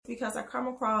because I come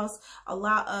across a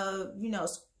lot of,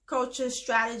 coaches,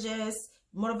 strategists,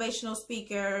 motivational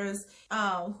speakers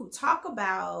who talk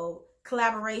about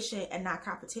collaboration and not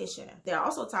competition. They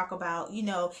also talk about,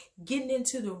 getting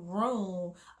into the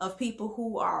room of people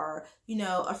who are,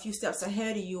 a few steps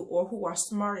ahead of you or who are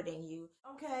smarter than you.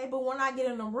 Okay, but when I get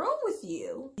in the room with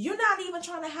you, you're not even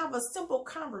trying to have a simple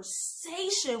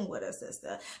conversation with a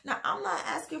sister. Now, I'm not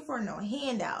asking for no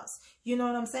handouts. You know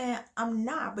what I'm saying? I'm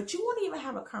not. But you won't even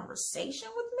have a conversation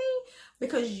with me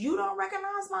because you don't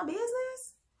recognize my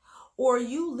business? Or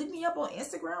you look me up on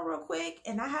Instagram real quick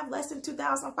and I have less than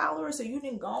 2,000 followers, so you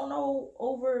didn't go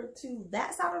over to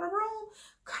that side of the room?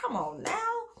 Come on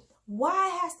now. Why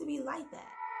it has to be like that?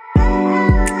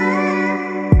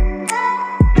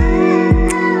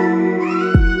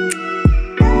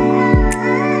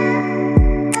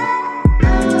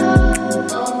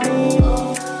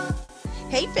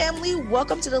 Hey family,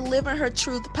 welcome to the Living Her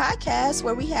Truth podcast,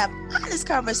 where we have honest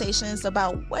conversations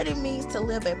about what it means to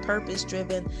live a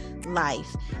purpose-driven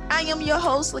life. I am your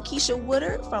host, Lakeisha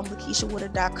Woodard from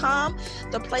LakeishaWoodard.com,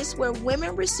 the place where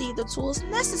women receive the tools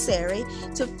necessary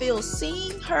to feel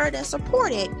seen, heard, and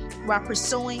supported while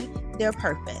pursuing their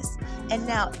purpose. And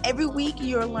now every week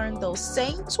you'll learn those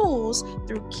same tools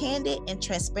through candid and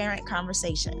transparent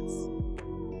conversations.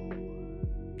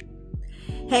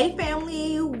 Hey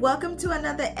family, welcome to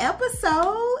another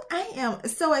episode. I am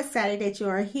so excited that you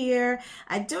are here.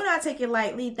 I do not take it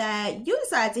lightly that you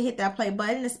decided to hit that play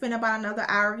button and spend about another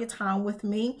hour of your time with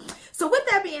me. So with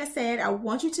that being said, I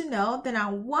want you to know that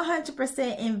I'm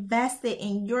 100% invested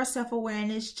in your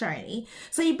self-awareness journey.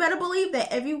 So you better believe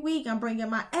that every week I'm bringing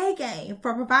my A game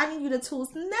for providing you the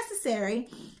tools necessary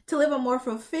to live a more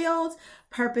fulfilled,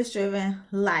 purpose-driven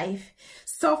life.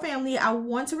 So family, I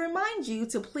want to remind you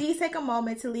to please take a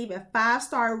moment to leave a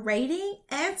 5-star rating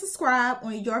and subscribe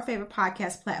on your favorite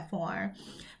podcast platform.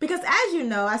 Because as you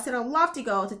know, I set a lofty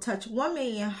goal to touch 1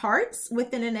 million hearts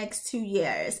within the next 2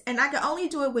 years. And I can only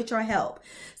do it with your help.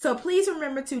 So please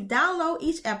remember to download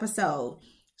each episode,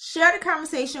 share the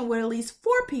conversation with at least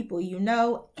 4 people you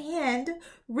know, and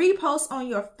repost on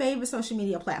your favorite social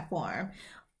media platform.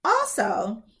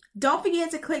 Also, don't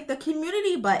forget to click the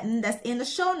community button that's in the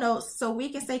show notes so we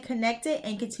can stay connected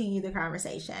and continue the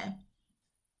conversation.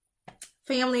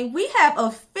 Family, we have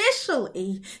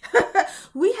officially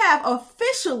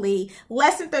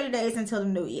less than 30 days until the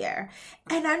new year.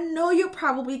 And I know you're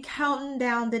probably counting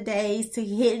down the days to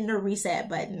hitting the reset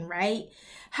button, right?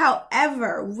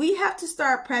 However, we have to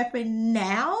start prepping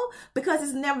now because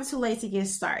it's never too late to get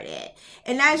started.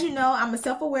 And as you know, I'm a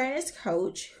self-awareness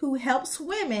coach who helps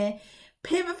women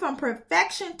pivot from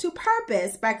perfection to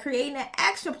purpose by creating an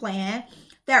action plan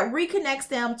that reconnects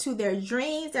them to their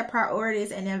dreams, their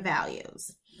priorities, and their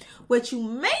values. What you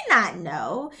may not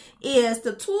know is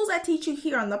the tools I teach you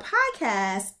here on the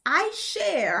podcast, I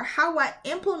share how I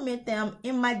implement them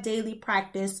in my daily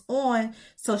practice on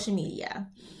social media.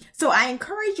 So I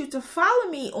encourage you to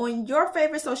follow me on your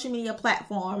favorite social media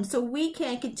platform so we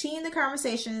can continue the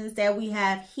conversations that we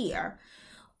have here.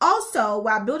 Also,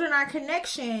 while building our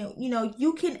connection,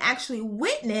 you can actually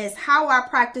witness how I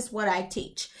practice what I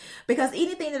teach. Because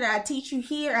anything that I teach you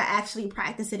here, I actually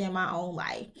practice it in my own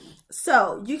life.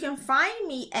 So you can find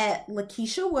me at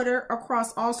Lakeisha Woodard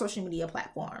across all social media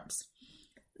platforms.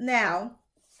 Now,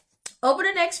 over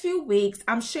the next few weeks,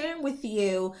 I'm sharing with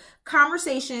you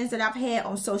conversations that I've had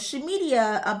on social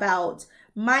media about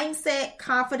mindset,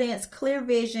 confidence, clear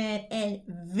vision, and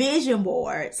vision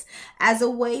boards as a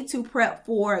way to prep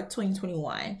for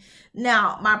 2021.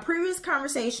 Now, my previous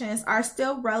conversations are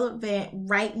still relevant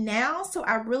right now, so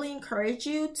I really encourage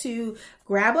you to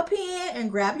grab a pen and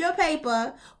grab your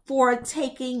paper for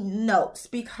taking notes,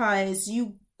 because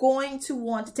you're going to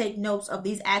want to take notes of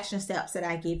these action steps that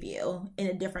I give you in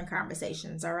the different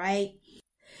conversations, all right?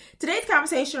 Today's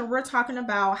conversation, we're talking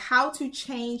about how to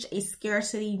change a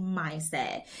scarcity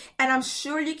mindset. And I'm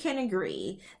sure you can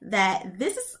agree that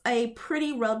this is a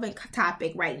pretty relevant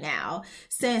topic right now,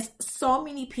 since so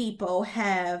many people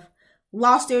have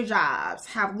lost their jobs,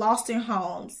 have lost their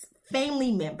homes,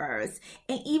 family members,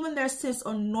 and even their sense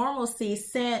of normalcy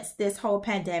since this whole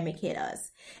pandemic hit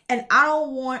us. And I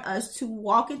don't want us to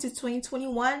walk into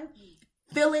 2021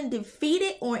 feeling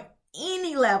defeated on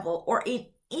any level or in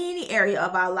any area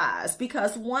of our lives,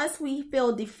 because once we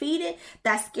feel defeated,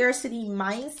 that scarcity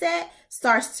mindset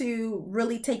starts to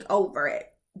really take over it.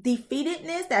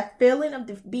 Defeatedness, that feeling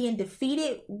of being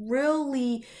defeated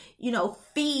really,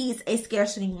 feeds a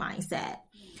scarcity mindset.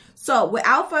 So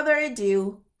without further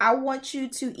ado, I want you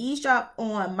to eavesdrop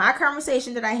on my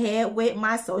conversation that I had with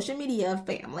my social media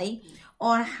family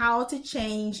on how to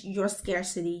change your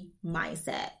scarcity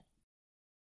mindset.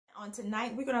 On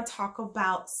tonight, we're going to talk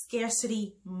about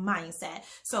scarcity mindset.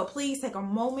 So please take a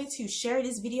moment to share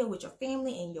this video with your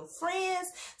family and your friends,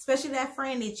 especially that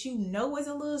friend that you know is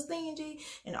a little stingy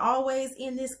and always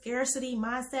in this scarcity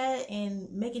mindset and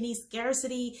making these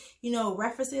scarcity,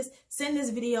 references. Send this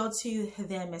video to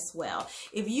them as well.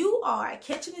 If you are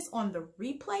catching this on the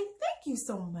replay, thank you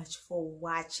so much for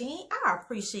watching. I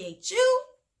appreciate you.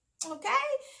 Okay?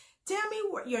 Tell me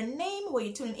your name, where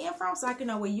you're tuning in from, so I can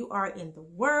know where you are in the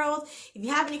world. If you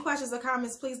have any questions or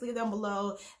comments, please leave them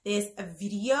below this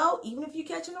video, even if you're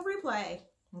catching a replay.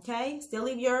 Okay? Still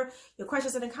leave your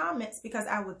questions in the comments, because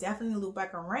I will definitely loop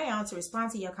back around to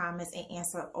respond to your comments and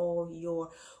answer all your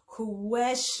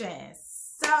questions.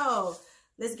 So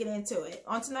let's get into it.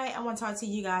 On tonight, I want to talk to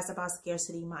you guys about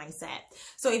scarcity mindset.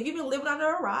 So if you've been living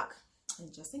under a rock,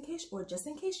 and just in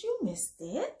case you missed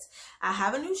it, I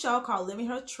have a new show called Living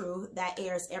Her Truth that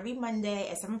airs every Monday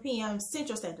at 7 p.m.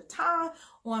 Central Standard Time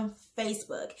on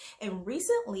Facebook. And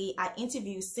recently, I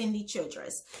interviewed Cindy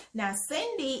Childress. Now,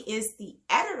 Cindy is the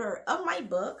editor of my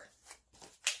book,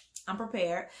 I'm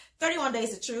Prepared, 31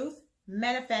 Days of Truth,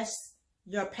 Manifest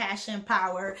Your Passion,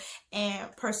 Power, and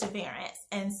Perseverance.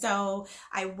 And so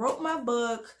I wrote my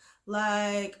book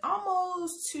like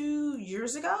almost 2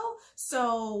 years ago.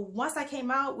 So once I came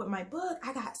out with my book,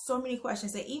 I got so many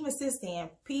questions, and even since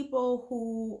then, people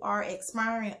who are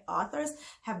aspiring authors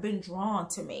have been drawn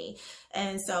to me.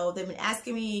 And so they've been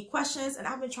asking me questions, and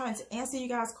I've been trying to answer you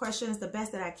guys' questions the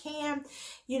best that I can,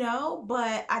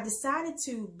 but I decided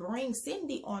to bring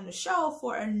Cindy on the show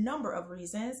for a number of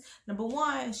reasons. Number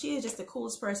one, she is just the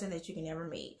coolest person that you can ever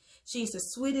meet. She's the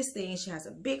sweetest thing. She has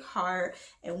a big heart.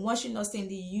 And once you know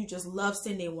Cindy, you just love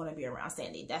Cindy and want to be around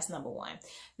Cindy. That's number one.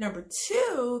 Number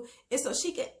two is so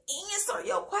she can answer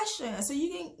your questions. So you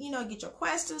can, get your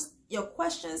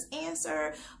questions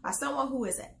answered by someone who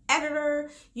is an editor.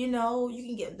 You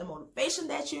can get the motivation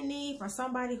that you need from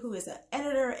somebody who is an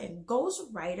editor and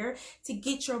ghostwriter to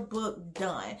get your book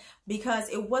done. Because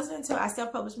it wasn't until I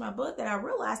self-published my book that I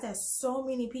realized that so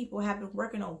many people have been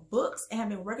working on books and have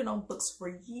been working on books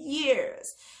for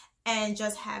years and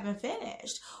just haven't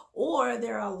finished. Or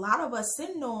there are a lot of us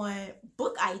sitting on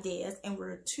book ideas and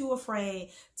we're too afraid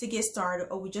to get started,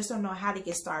 or we just don't know how to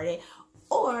get started.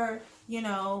 Or,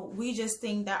 we just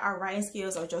think that our writing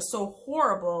skills are just so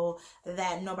horrible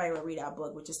that nobody will read our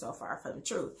book, which is so far from the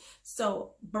truth.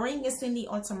 So bringing Cindy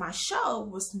onto my show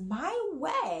was my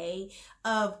way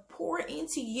of pouring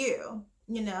into you.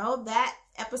 That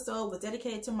episode was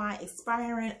dedicated to my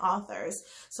aspiring authors.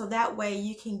 So that way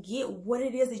you can get what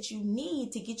it is that you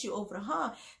need to get you over the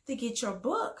hump to get your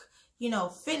book,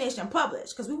 finished and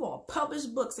published. Because we want to publish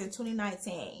books in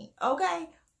 2019. Okay?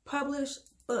 Publish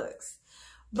books.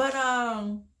 But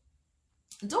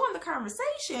during the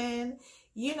conversation,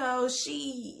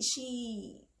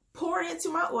 she poured into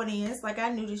my audience like I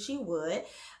knew that she would,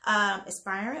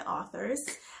 aspiring authors.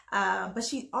 But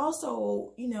she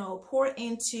also, poured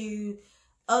into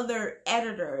other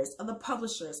editors, other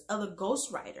publishers, other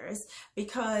ghostwriters,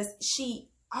 because she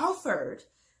offered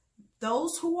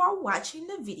those who are watching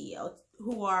the video,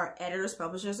 who are editors,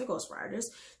 publishers, and ghostwriters,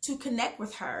 to connect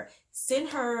with her. Send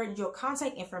her your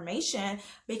contact information,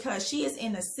 because she is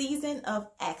in a season of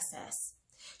excess.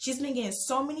 She's been getting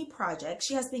so many projects.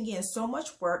 She has been getting so much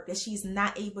work that she's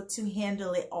not able to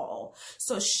handle it all.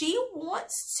 So she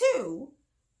wants to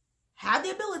have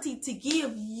the ability to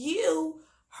give you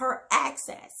her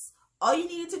access. All you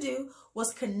needed to do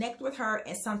was connect with her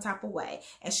in some type of way,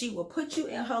 and she will put you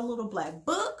in her little black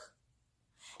book.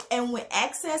 And when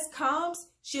access comes,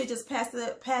 she'll just pass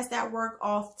that work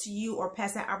off to you, or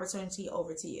pass that opportunity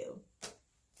over to you.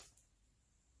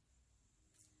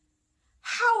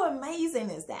 How amazing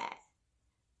is that?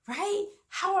 Right?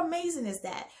 How amazing is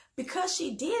that? Because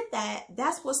she did that,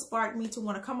 that's what sparked me to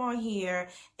want to come on here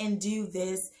and do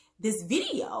this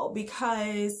video,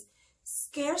 because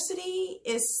scarcity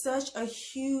is such a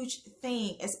huge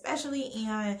thing, especially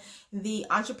in the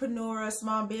entrepreneur,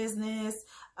 small business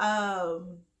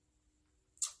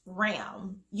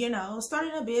realm.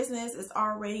 Starting a business is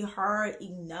already hard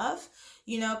enough,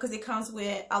 because it comes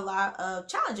with a lot of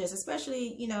challenges,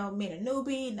 especially, being a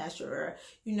newbie, not sure,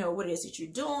 what it is that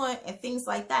you're doing and things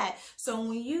like that. So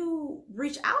when you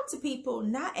reach out to people,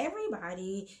 not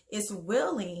everybody is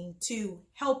willing to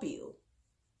help you,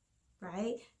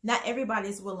 right? Not everybody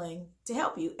is willing to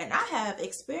help you. And I have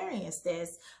experienced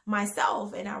this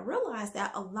myself, and I realized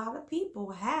that a lot of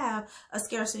people have a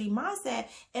scarcity mindset,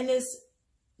 and it's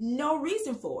no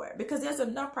reason for it, because there's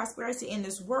enough prosperity in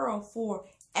this world for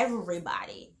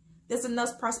everybody. There's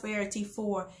enough prosperity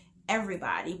for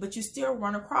everybody, but you still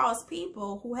run across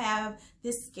people who have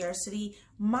this scarcity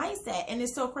mindset. And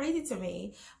it's so crazy to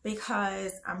me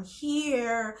because I'm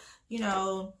here,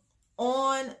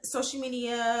 on social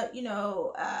media,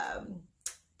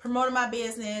 promoting my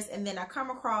business, and then I come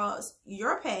across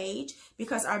your page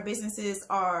because our businesses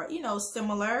are,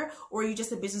 similar, or you're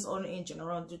just a business owner in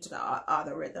general due to the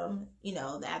algorithm,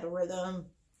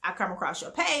 I come across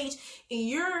your page and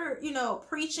you're,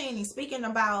 preaching and speaking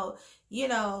about,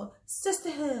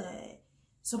 sisterhood,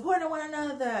 supporting one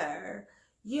another,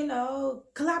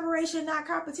 collaboration, not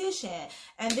competition.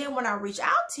 And then when I reach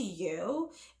out to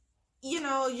you,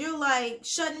 you're like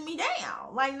shutting me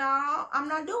down. Like, nah, I'm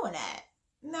not doing that.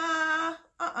 Nah,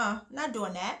 not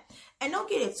doing that. And don't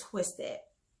get it twisted.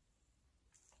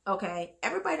 Okay,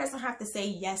 everybody doesn't have to say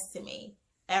yes to me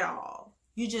at all.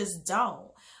 You just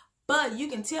don't. But you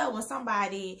can tell when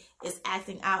somebody is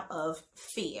acting out of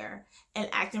fear and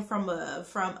acting from a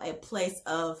place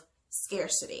of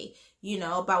scarcity,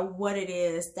 about what it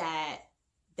is that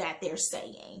they're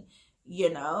saying,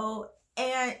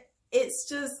 and it's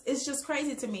just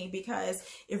crazy to me, because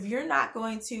if you're not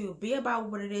going to be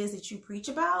about what it is that you preach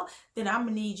about, then I'm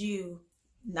gonna need you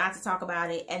not to talk about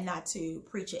it and not to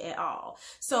preach it at all.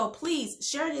 So please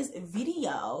share this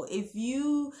video. If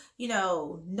you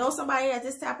know somebody that's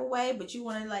this type of way, but you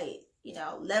want to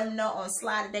let them know on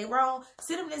slide that they wrong,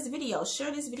 send them this video.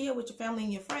 Share this video with your family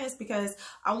and your friends, because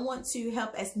I want to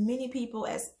help as many people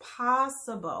as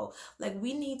possible. Like,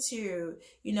 we need to,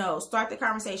 start the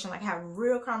conversation, like have a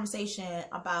real conversation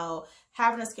about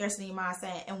having a scarcity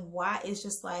mindset and why it's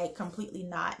just like completely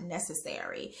not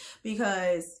necessary.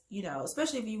 Because,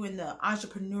 especially if you in the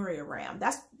entrepreneurial realm,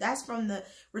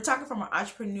 we're talking from an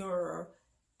entrepreneurial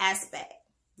aspect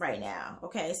right now.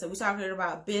 Okay, so we're talking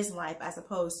about business life as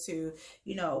opposed to,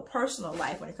 personal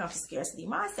life when it comes to scarcity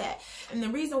mindset. And the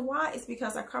reason why is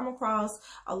because I come across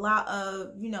a lot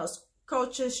of,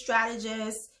 coaches,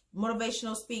 strategists,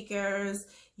 motivational speakers,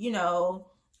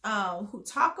 who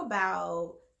talk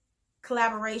about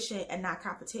collaboration and not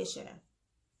competition,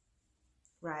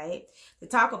 right? They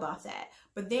talk about that.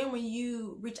 But then when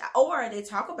you reach out, or they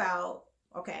talk about,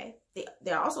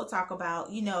 they also talk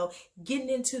about, getting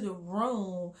into the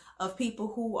room of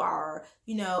people who are,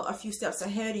 a few steps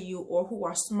ahead of you or who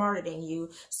are smarter than you,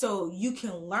 so you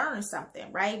can learn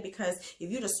something, right? Because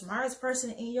if you're the smartest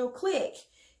person in your clique,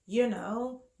 you're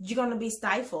going to be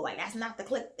stifled. Like, that's not the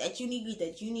clique that you need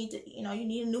to, you need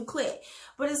a new clique.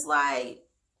 But it's like,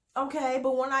 okay,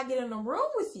 but when I get in the room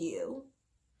with you,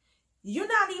 you're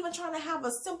not even trying to have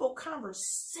a simple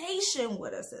conversation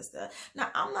with a sister. Now,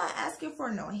 I'm not asking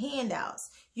for no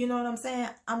handouts. You know what I'm saying?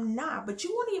 I'm not. But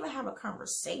you won't even have a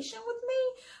conversation with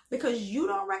me because you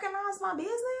don't recognize my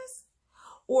business?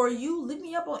 Or you look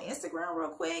me up on Instagram real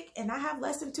quick and I have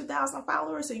less than 2,000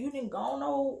 followers, so you didn't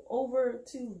go over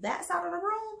to that side of the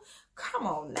room? Come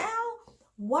on now.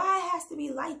 Why it has to be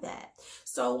like that?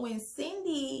 So when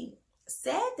Cindy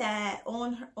said that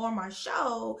on my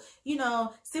show,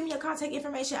 send me your contact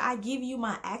information, I give you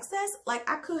my access, like,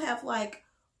 I could have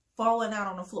fallen out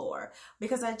on the floor,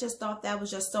 because I just thought that was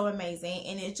just so amazing.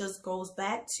 And it just goes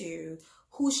back to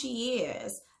who she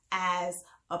is as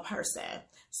a person.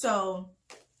 So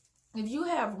if you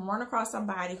have run across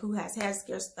somebody who has had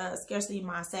scarcity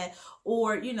mindset,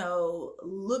 or,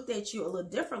 looked at you a little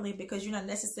differently because you're not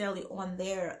necessarily on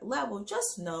their level,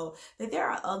 just know that there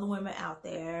are other women out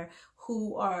there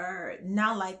who are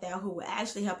not like that, who will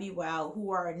actually help you out, who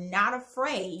are not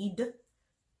afraid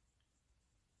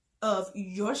of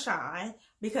your shine,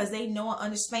 because they know and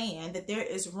understand that there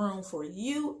is room for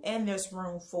you and there's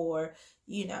room for,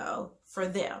 for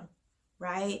them,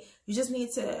 right? You just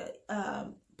need to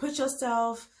put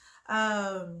yourself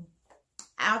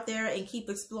out there and keep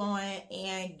exploring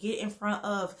and get in front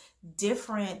of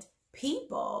different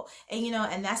people. And,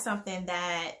 and that's something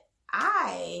that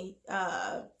I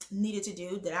needed to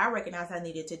do, that I recognized I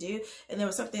needed to do. And there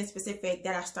was something specific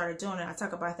that I started doing, and I'll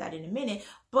talk about that in a minute.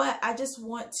 But I just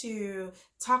want to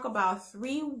talk about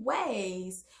 3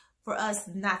 ways for us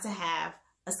not to have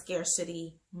a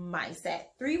scarcity mindset.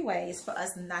 3 ways for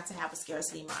us not to have a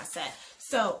scarcity mindset.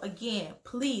 So again,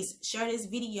 please share this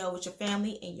video with your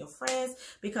family and your friends,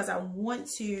 because I want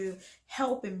to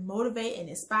help and motivate and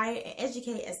inspire and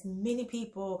educate as many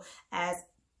people as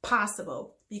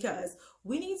possible, because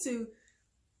we need to,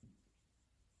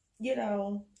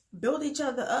 build each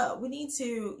other up. We need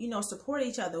to, support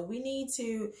each other. We need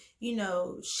to,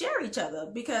 share each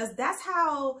other, because that's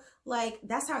how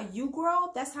you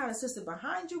grow. That's how the sister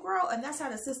behind you grow. And that's how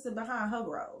the sister behind her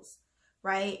grows,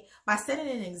 right? By setting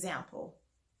an example.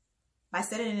 by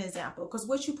setting an example, because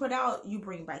what you put out, you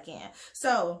bring back in.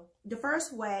 So the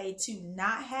first way to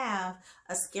not have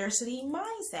a scarcity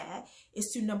mindset is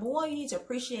to, number one, you need to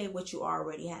appreciate what you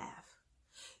already have.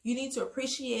 You need to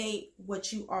appreciate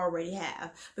what you already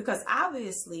have, because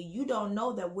obviously you don't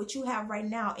know that what you have right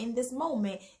now in this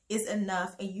moment is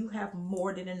enough, and you have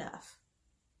more than enough.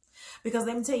 Because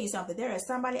let me tell you something, there is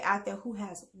somebody out there who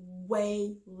has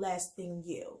way less than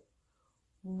you.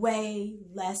 Way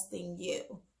less than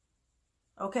you.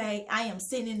 Okay, I am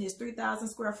sitting in this 3,000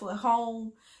 square foot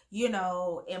home, you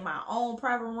know, in my own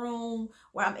private room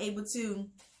where I'm able to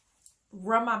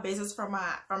run my business from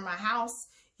my house.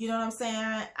 You know what I'm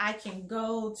saying? I can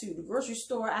go to the grocery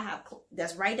store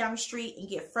that's right down the street and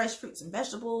get fresh fruits and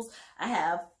vegetables. I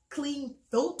have clean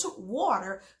filtered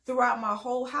water throughout my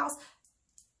whole house.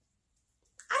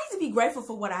 I need to be grateful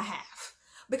for what I have,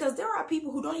 because there are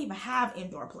people who don't even have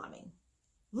indoor plumbing.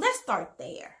 Let's start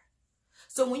there.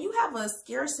 So when you have a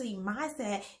scarcity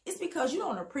mindset, it's because you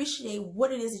don't appreciate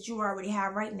what it is that you already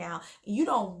have right now. You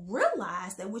don't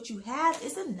realize that what you have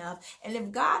is enough. And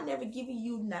if God never given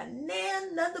you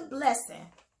another blessing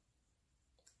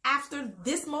after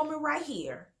this moment right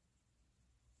here,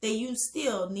 then you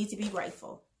still need to be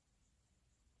grateful.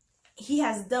 He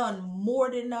has done more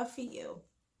than enough for you.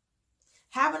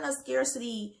 Having a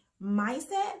scarcity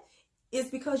mindset is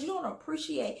because you don't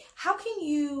appreciate. How can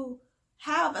you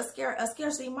have a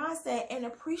scarcity mindset and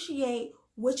appreciate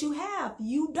what you have?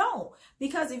 You don't.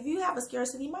 Because if you have a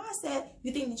scarcity mindset,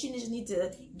 you think that you just need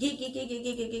to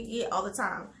get all the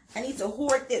time. I need to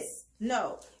hoard this.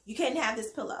 No, you can't have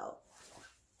this pillow.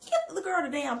 Get the girl the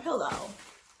damn pillow.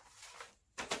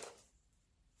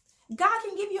 God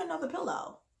can give you another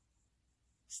pillow.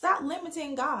 Stop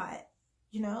limiting God.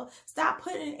 You know, stop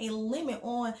putting a limit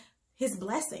on his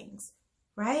blessings,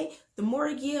 right? The more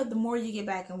you give, the more you get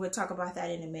back. And we'll talk about that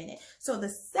in a minute. So the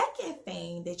second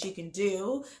thing that you can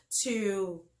do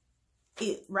to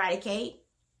eradicate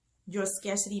your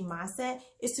scarcity mindset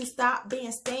is to stop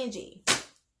being stingy.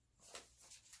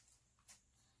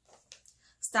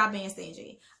 Stop being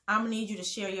stingy. I'm going to need you to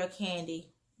share your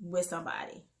candy with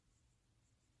somebody.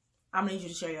 I'm going to need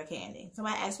you to share your candy.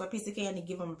 Somebody asks for a piece of candy,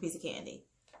 give them a piece of candy.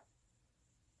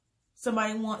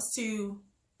 Somebody wants to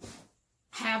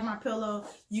have my pillow,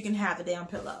 you can have the damn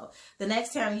pillow. The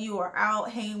next time you are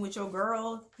out hanging with your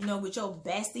girl, you know, with your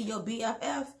bestie, your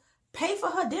BFF, pay for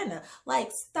her dinner.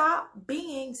 Like, stop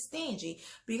being stingy.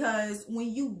 Because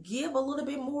when you give a little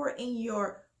bit more in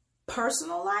your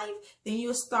personal life, then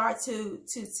you'll start to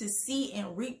see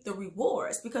and reap the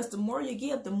rewards. Because the more you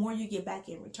give, the more you get back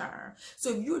in return.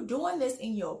 So if you're doing this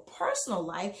in your personal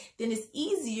life, then it's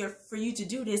easier for you to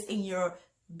do this in your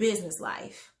business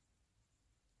life.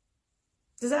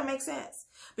 Does that make sense?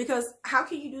 Because how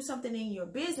can you do something in your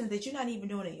business that you're not even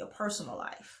doing in your personal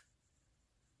life?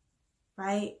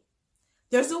 Right?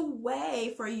 There's a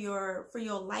way for your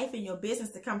life and your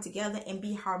business to come together and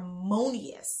be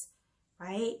harmonious,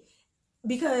 right?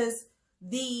 Because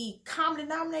the common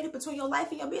denominator between your life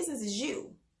and your business is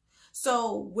you.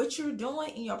 So what you're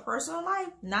doing in your personal life,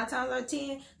 9 times out of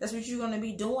 10, that's what you're going to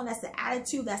be doing. That's the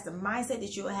attitude, that's the mindset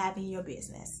that you'll have in your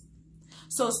business.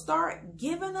 So start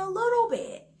giving a little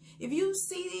bit. If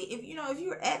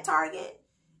you're at Target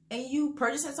and you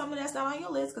purchasing something that's not on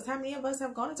your list, because how many of us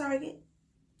have gone to Target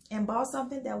and bought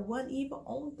something that wasn't even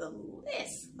on the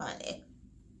list, honey?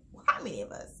 How many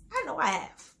of us? I know I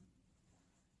have.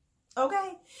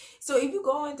 Okay, so if you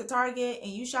go into Target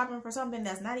and you shopping for something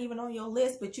that's not even on your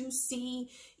list, but you see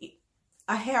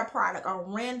a hair product, a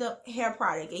random hair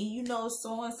product, and you know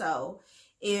so-and-so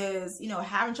is, you know,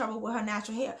 having trouble with her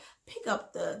natural hair, pick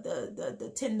up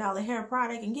the $10 hair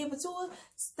product and give it to her.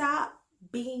 Stop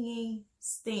being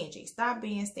stingy. Stop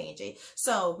being stingy.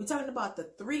 So we're talking about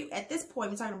at this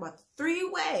point, we're talking about the 3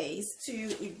 ways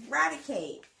to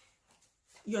eradicate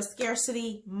your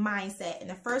scarcity mindset. And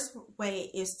the first way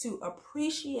is to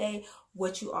appreciate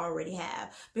what you already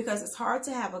have, because it's hard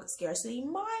to have a scarcity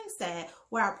mindset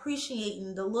while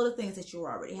appreciating the little things that you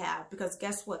already have. Because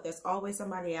guess what? There's always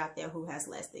somebody out there who has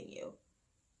less than you.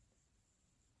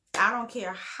 I don't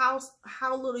care how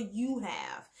little you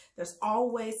have. There's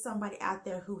always somebody out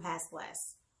there who has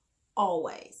less.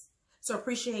 Always. So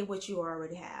appreciate what you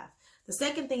already have. The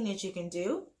second thing that you can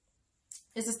do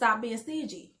is to stop being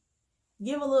stingy.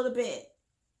 Give a little bit.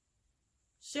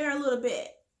 Share a little bit.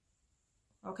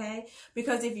 Okay?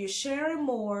 Because if you're sharing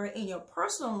more in your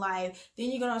personal life, then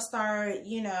you're going to start,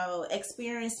 you know,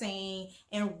 experiencing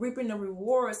and reaping the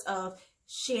rewards of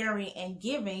sharing and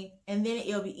giving. And then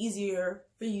it'll be easier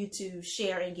for you to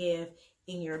share and give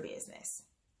in your business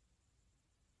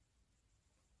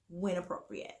when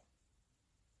appropriate.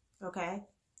 Okay?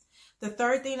 The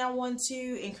third thing I want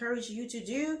to encourage you to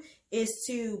do is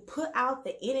to put out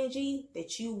the energy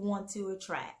that you want to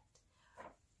attract.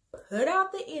 Put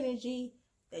out the energy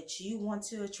that you want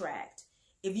to attract.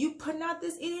 If you putting out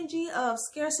this energy of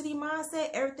scarcity mindset,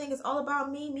 everything is all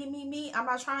about me, me, me, me. I'm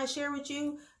not trying to share with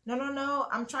you. No.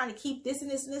 I'm trying to keep this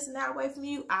and this and this and that away from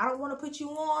you. I don't want to put you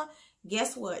on.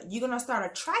 Guess what? You're going to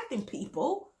start attracting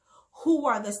people who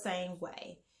are the same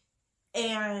way.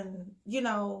 And,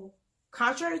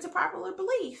 contrary to popular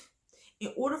belief,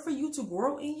 in order for you to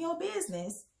grow in your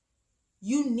business,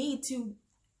 you need to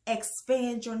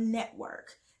expand your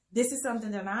network. This is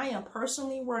something that I am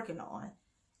personally working on,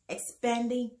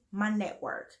 expanding my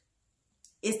network.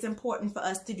 It's important for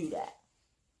us to do that.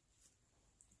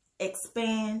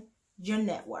 Expand your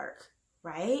network,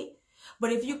 right?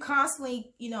 But if you're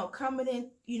constantly,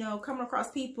 coming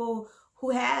across people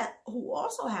who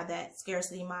also have that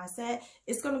scarcity mindset,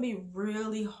 it's going to be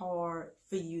really hard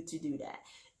for you to do that.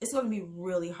 It's going to be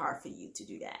really hard for you to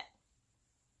do that.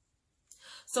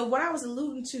 So what I was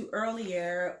alluding to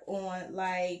earlier on,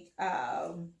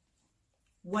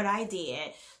 what I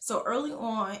did. So early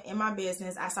on in my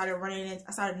business, I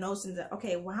started noticing that,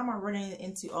 okay, why am I running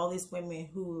into all these women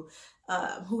who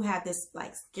have this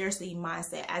scarcity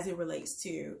mindset as it relates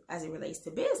to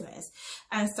business?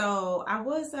 And so I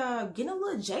was getting a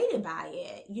little jaded by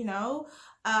it,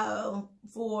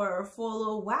 for a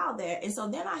little while there. And so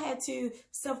then I had to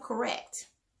self-correct.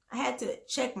 I had to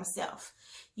check myself,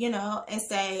 and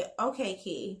say, okay,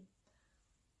 Key,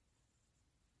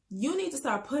 you need to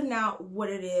start putting out what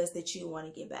it is that you want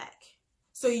to get back.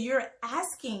 So you're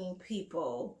asking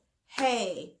people,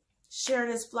 hey, share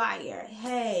this flyer.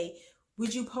 Hey,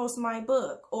 would you post my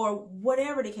book? Or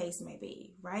whatever the case may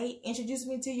be, right? Introduce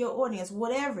me to your audience,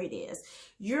 whatever it is.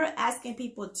 You're asking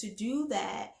people to do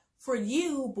that for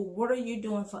you, but what are you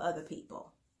doing for other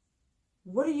people?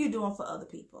 What are you doing for other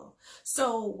people?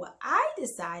 So what I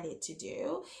decided to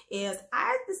do is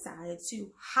I decided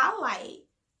to highlight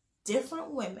different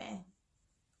women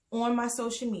on my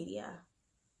social media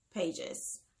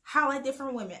pages. Highlight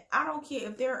different women. I don't care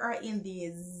if they are in the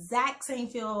exact same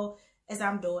field as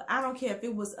I'm doing. I don't care if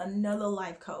it was another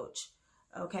life coach.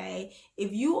 Okay.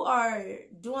 If you are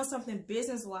doing something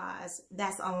business-wise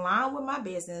that's aligned with my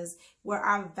business, where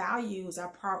our values, our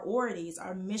priorities,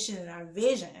 our mission, and our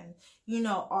vision,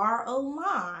 are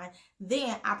aligned,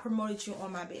 then I promoted you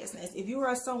on my business. If you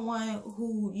are someone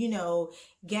who,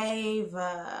 gave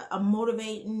a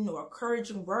motivating or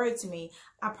encouraging word to me,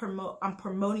 I'm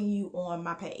promoting you on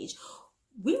my page.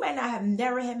 We may not have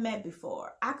never had met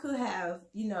before. I could have,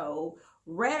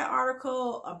 read an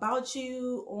article about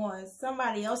you on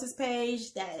somebody else's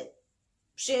page that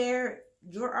shared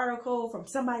your article from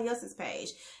somebody else's page.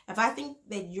 If I think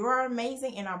that you're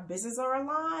amazing and our business are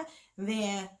aligned,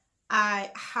 then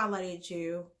I highlighted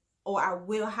you, or I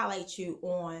will highlight you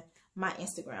on my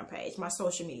Instagram page, my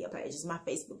social media pages, my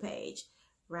Facebook page,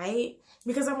 right?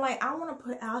 Because I'm I want to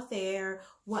put out there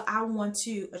what I want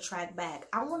to attract back.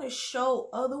 I want to show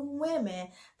other women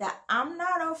that I'm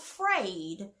not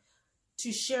afraid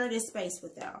to share this space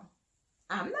with them.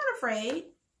 I'm not afraid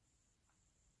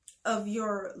of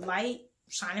your light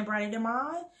shining brighter than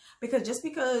mine, because just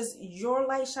because your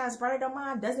light shines brighter than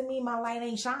mine doesn't mean my light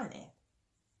ain't shining.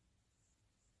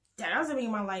 That doesn't mean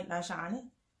my light not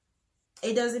shining.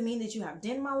 It doesn't mean that you have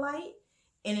dimmed my light,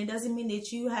 and it doesn't mean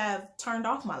that you have turned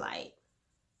off my light.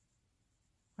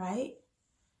 Right?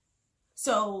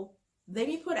 So let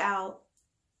me put out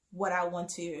what I want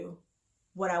to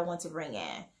bring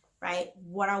in. Right?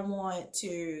 What I want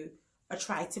to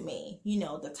attract to me,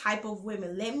 the type of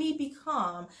women. Let me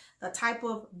become the type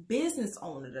of business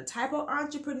owner, the type of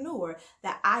entrepreneur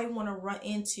that I want to run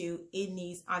into in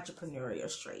these entrepreneurial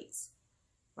streets,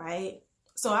 right?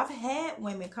 So I've had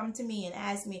women come to me and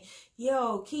ask me,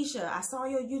 yo, Keisha, I saw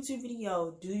your YouTube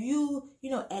video. Do you,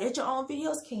 edit your own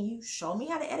videos? Can you show me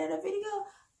how to edit a video?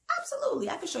 Absolutely.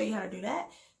 I can show you how to do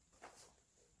that.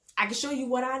 I can show you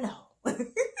what I know.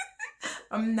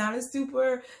 I'm not a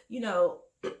super, a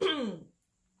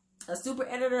super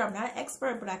editor. I'm not an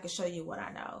expert, but I can show you what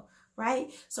I know, right?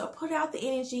 So put out the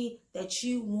energy that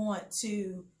you want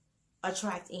to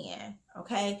attract in,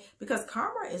 okay? Because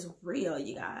karma is real,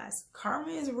 you guys.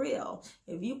 Karma is real.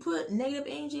 If you put negative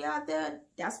energy out there,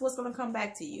 that's what's going to come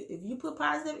back to you. If you put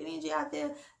positive energy out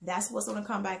there, that's what's going to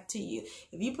come back to you.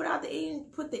 If you put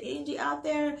the energy out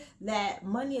there that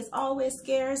money is always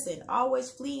scarce and always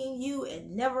fleeing you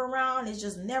and never around, it's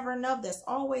just never enough, that's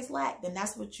always lack, then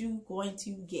that's what you're going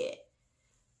to get.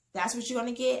 That's what you're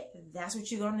going to get. That's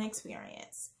what you're going to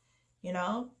experience.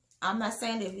 I'm not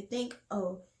saying that if you think,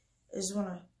 oh, I just want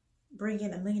to, bring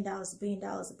in $1 million, $1 billion,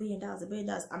 $1 billion, $1 billion.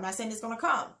 I'm not saying it's going to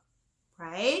come,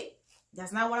 right?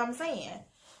 That's not what I'm saying.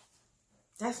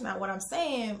 That's not what I'm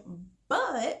saying.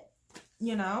 But,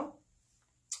 you know,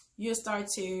 you'll start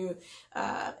to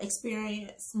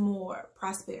experience more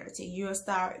prosperity. You'll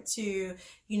start to,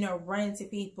 you know, run into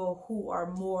people who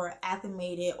are more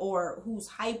acclimated or who's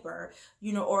hyper,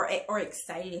 you know, or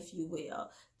excited, if you will,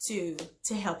 to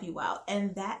help you out.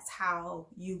 And that's how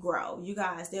you grow. You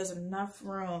guys, there's enough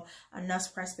room,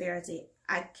 enough prosperity.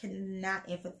 I cannot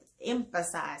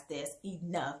emphasize this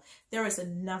enough. There is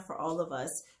enough for all of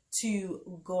us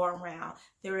to go around.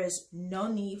 There is no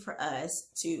need for us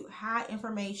to hide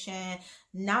information,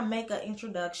 not make an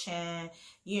introduction,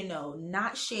 you know,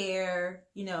 not share,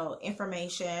 you know,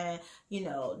 information, you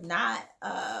know, not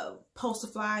post a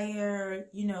flyer,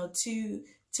 you know, to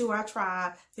our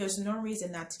tribe. There's no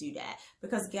reason not to do that,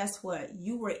 because guess what?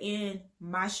 You were in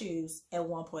my shoes at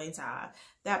one point in time.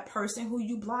 That person who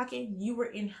you blocking, you were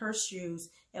in her shoes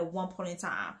at one point in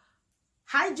time.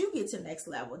 How did you get to the next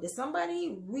level? Did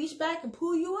somebody reach back and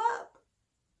pull you up?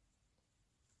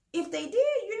 If they did,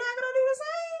 you're not going to do the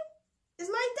same? It's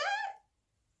like that?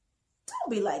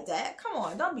 Don't be like that. Come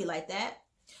on, don't be like that.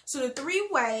 So the 3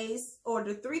 ways, or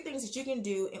the 3 things that you can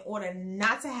do in order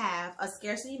not to have a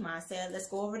scarcity mindset, let's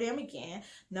go over them again.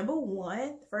 Number 1,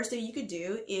 the first thing you could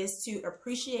do is to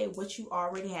appreciate what you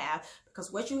already have,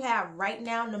 because what you have right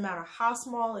now, no matter how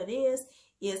small it is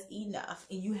enough,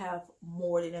 and you have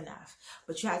more than enough.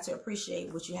 But you have to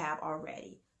appreciate what you have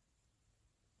already.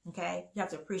 Okay? You have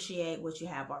to appreciate what you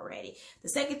have already. The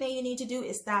second thing you need to do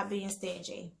is stop being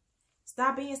stingy.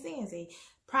 Stop being stingy.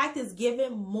 Practice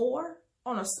giving more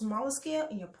on a smaller scale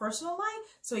in your personal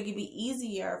life, so it can be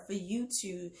easier for you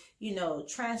to, you know,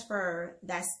 transfer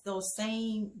those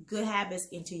same good habits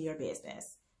into your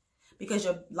business. Because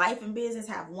your life and business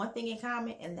have one thing in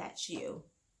common, and that's you.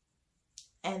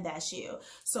 And that's you.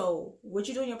 So what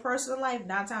you do in your personal life,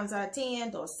 9 times out of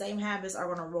 10, those same habits are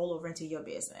going to roll over into your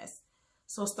business.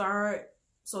 So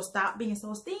stop being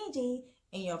so stingy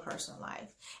in your personal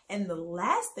life. And the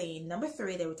last thing, number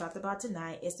 3 that we talked about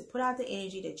tonight, is to put out the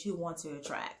energy that you want to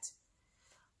attract.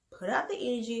 Put out the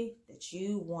energy that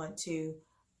you want to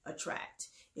attract.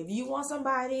 If you want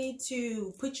somebody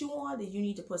to put you on, then you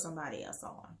need to put somebody else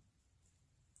on.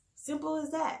 Simple as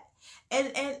that.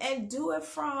 And do it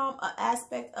from an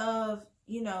aspect of,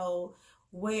 you know,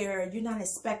 where you're not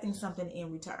expecting something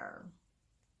in return.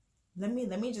 Let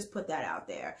me just put that out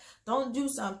there. Don't do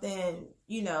something,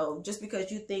 you know, just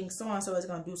because you think so-and-so is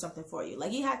going to do something for you.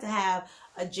 Like, you have to have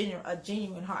a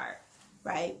genuine heart,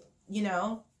 right? You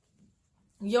know,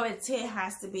 your intent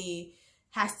has to be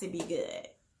good,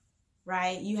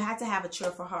 right? You have to have a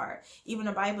cheerful heart. Even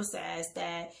the Bible says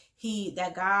that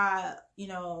God, you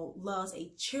know, loves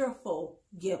a cheerful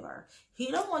giver. He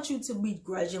don't want you to be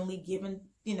grudgingly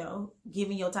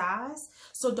giving your tithes.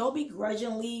 So don't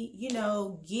begrudgingly, you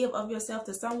know, give of yourself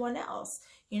to someone else,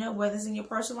 you know, whether it's in your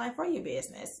personal life or your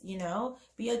business, you know,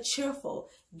 be a cheerful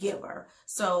giver.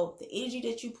 So the energy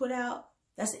that you put out,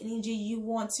 that's the energy you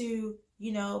want to,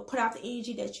 you know, put out the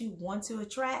energy that you want to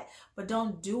attract, but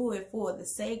don't do it for the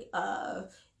sake of,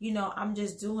 you know, I'm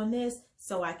just doing this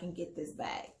so I can get this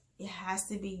back. It has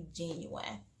to be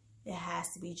genuine. It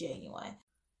has to be genuine.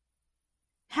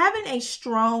 Having a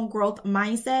strong growth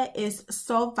mindset is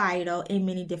so vital in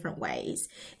many different ways.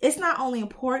 It's not only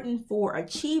important for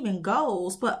achieving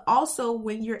goals, but also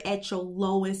when you're at your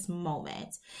lowest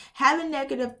moment. Having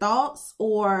negative thoughts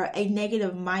or a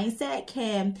negative mindset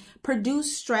can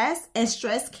produce stress, and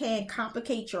stress can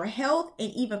complicate your health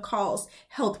and even cause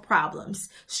health problems.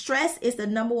 Stress is the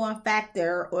number 1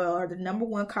 factor, or the number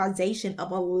 1 causation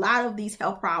of a lot of these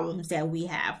health problems that we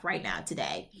have right now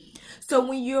today. So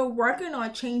when you're working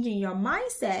on changing your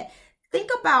mindset, think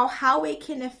about how it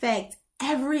can affect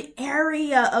every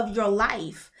area of your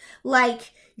life,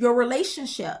 like your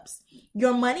relationships,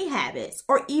 your money habits,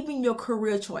 or even your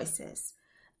career choices.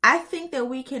 I think that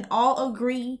we can all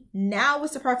agree now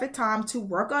is the perfect time to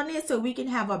work on it so we can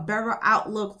have a better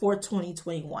outlook for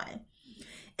 2021.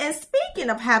 And speaking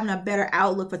of having a better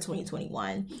outlook for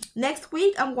 2021, next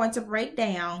week I'm going to break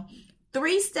down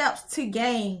 3 steps to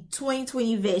gain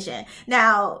 2020 vision.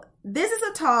 Now, this is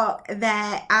a talk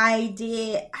that I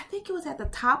did, I think it was at the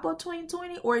top of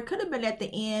 2020, or it could have been at the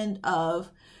end of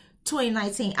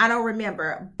 2019. I don't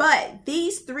remember. But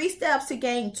these 3 steps to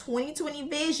gain 2020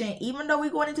 vision, even though we're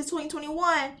going into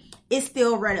 2021, is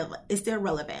still relevant. It's still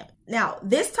relevant. Now,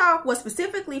 this talk was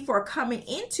specifically for coming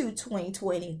into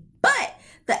 2020, but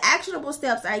the actionable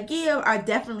steps I give are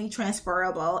definitely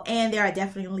transferable and they are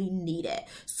definitely needed.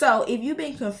 So if you've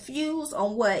been confused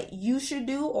on what you should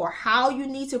do or how you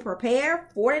need to prepare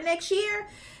for the next year,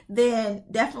 then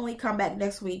definitely come back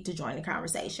next week to join the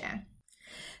conversation.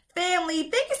 Family,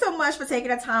 thank you so much for taking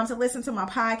the time to listen to my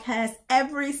podcast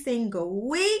every single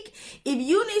week. If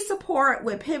you need support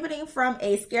with pivoting from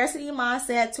a scarcity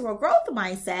mindset to a growth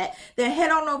mindset, then head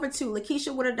on over to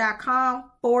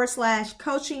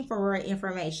LakeishaWoodard.com/coaching for more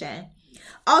information.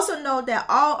 Also note that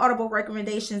all Audible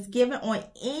recommendations given on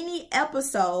any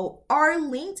episode are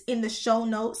linked in the show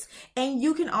notes, and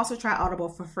you can also try Audible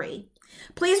for free.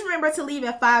 Please remember to leave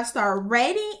a 5-star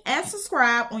rating and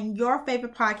subscribe on your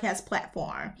favorite podcast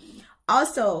platform.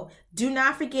 Also, do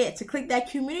not forget to click that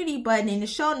community button in the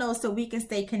show notes so we can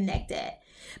stay connected.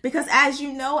 Because as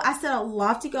you know, I set a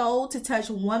lofty goal to touch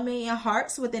 1 million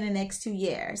hearts within the next 2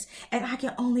 years, and I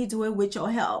can only do it with your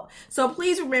help. So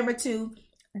please remember to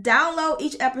download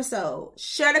each episode,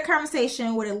 share the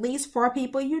conversation with at least 4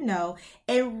 people you know,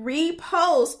 and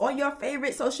repost on your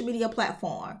favorite social media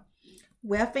platform.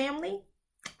 Well, family,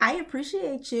 I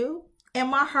appreciate you, and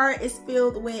my heart is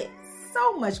filled with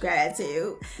so much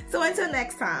gratitude. So until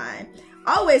next time,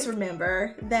 always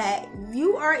remember that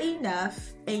you are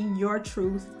enough and your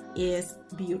truth is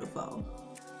beautiful.